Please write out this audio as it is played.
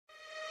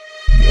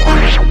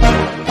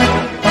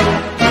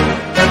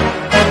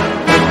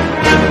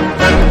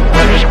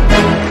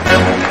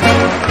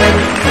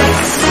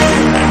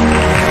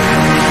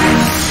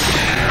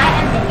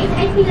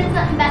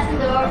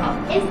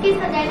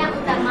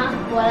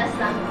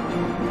Islam.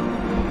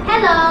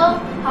 Hello,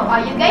 how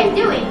are you guys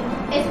doing?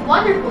 It's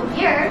wonderful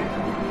here.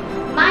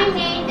 My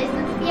name is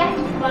Lutfia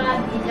Ikma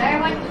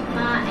Bizarwan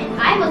Ikma and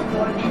I was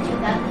born in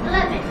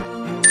 2011.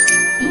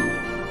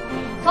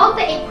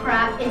 Salted Egg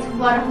Crab is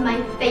one of my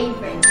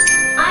favorites.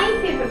 My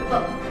favorite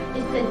book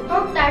is the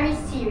Dork Diary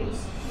series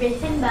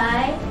written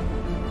by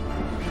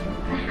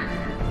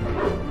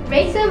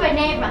Rachel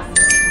Renee Russell.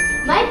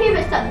 My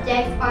favorite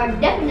subjects are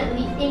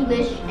definitely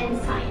English and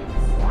science.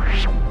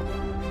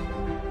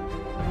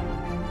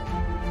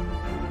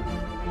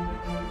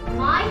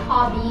 My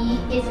hobby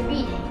is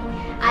reading.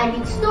 I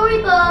read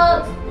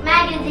storybooks,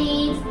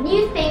 magazines,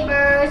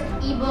 newspapers,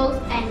 ebooks,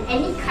 and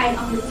any kind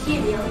of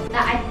material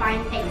that I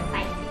find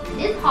exciting.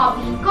 This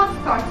hobby got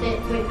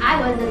started when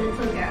I was a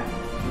little girl.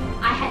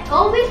 I had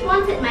always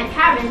wanted my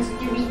parents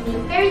to read me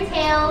fairy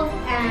tales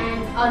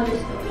and other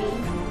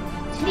stories.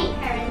 To meet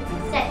parents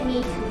sent me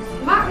to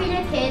Smart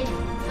Reader Kids,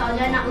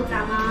 Sarjana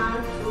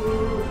Utama, to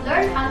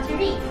learn how to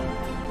read.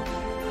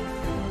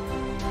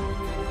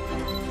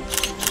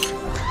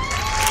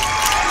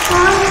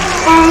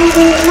 And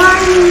good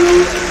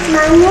morning.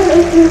 My name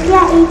is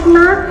Lutfia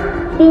Ikma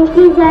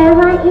binti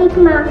Zarwan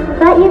Ikma,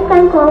 but you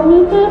can call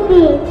me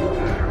Fifi.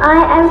 I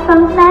am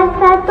from class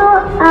 1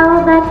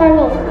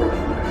 Al-Batani.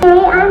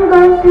 Today I'm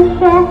going to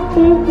share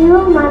with you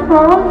my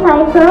poem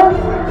titled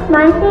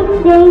My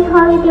 6 Days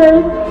Holiday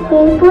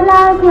in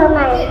Pulau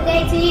Tilmai. Good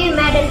day to you,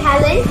 Madam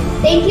Helen.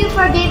 Thank you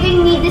for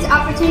giving me this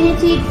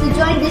opportunity to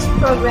join this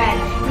program.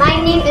 My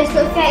name is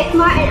Lutfia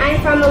Ikma and I'm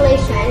from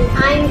Malaysia and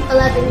I'm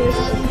 11 years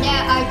old.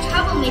 There are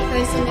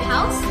troublemakers in the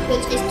house,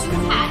 which is 2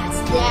 cats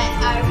that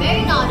are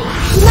very naughty.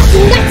 We must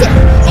unite it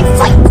and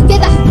fight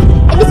together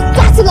in this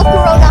battle of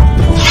Corona.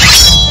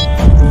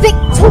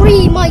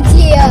 Victory, my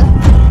dear!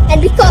 And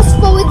because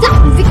for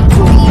without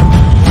victory,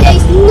 there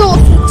is no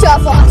future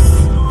for us.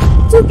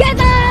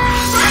 Together!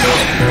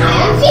 I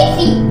am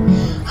Fifi.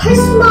 Her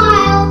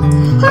smile,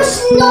 her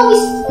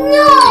snowy,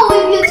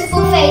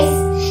 beautiful face,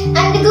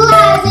 and the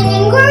glancing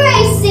and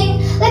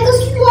gracing like a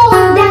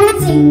swan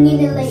dancing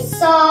in a lake.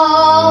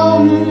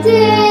 Someday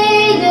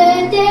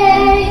the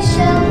day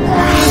shall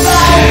come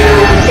by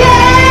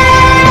together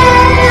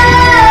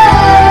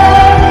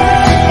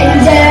and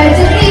dare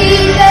to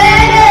be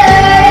better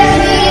than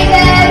we've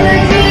ever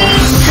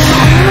dreamed.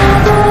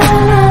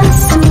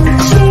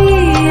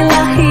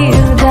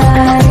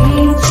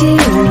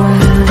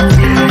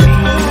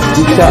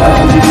 Jika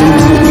aku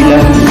disungguh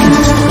bilang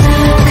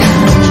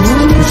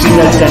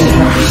tinggalkan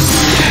hati.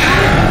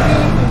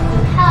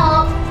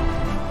 Help,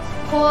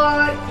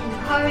 support,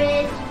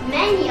 encourage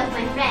many of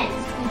my friends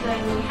who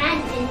join me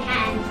hand in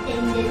hand in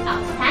this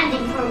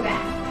outstanding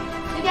program.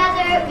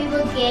 Together, we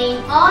will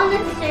gain all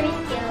necessary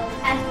skills.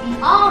 As we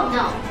all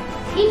know,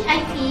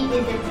 HIP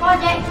is a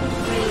project to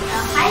create a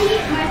highly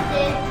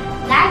immersive,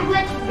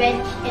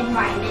 language-rich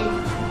environment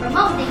to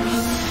promote the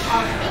use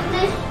of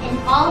English in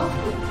all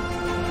schools.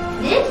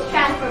 This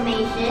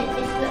transformation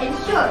is to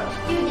ensure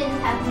students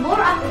have more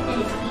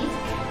opportunities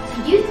to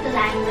use the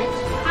language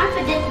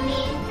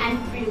confidently and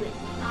freely.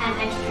 I'm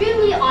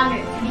extremely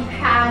honored to be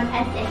crowned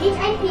as the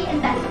HIP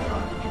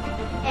ambassador,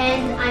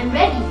 and I'm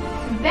ready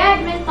to bear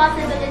the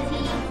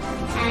responsibility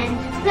and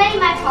to play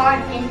my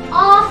part in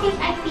all HIP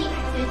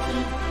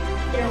activities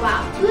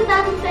throughout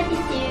 2022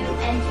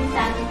 and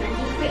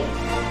 2023.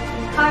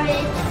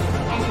 Encourage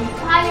and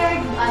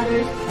inspire the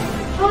others to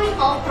join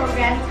all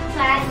programs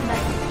planned by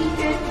the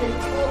teachers with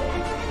full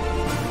effort.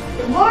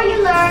 The more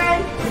you learn,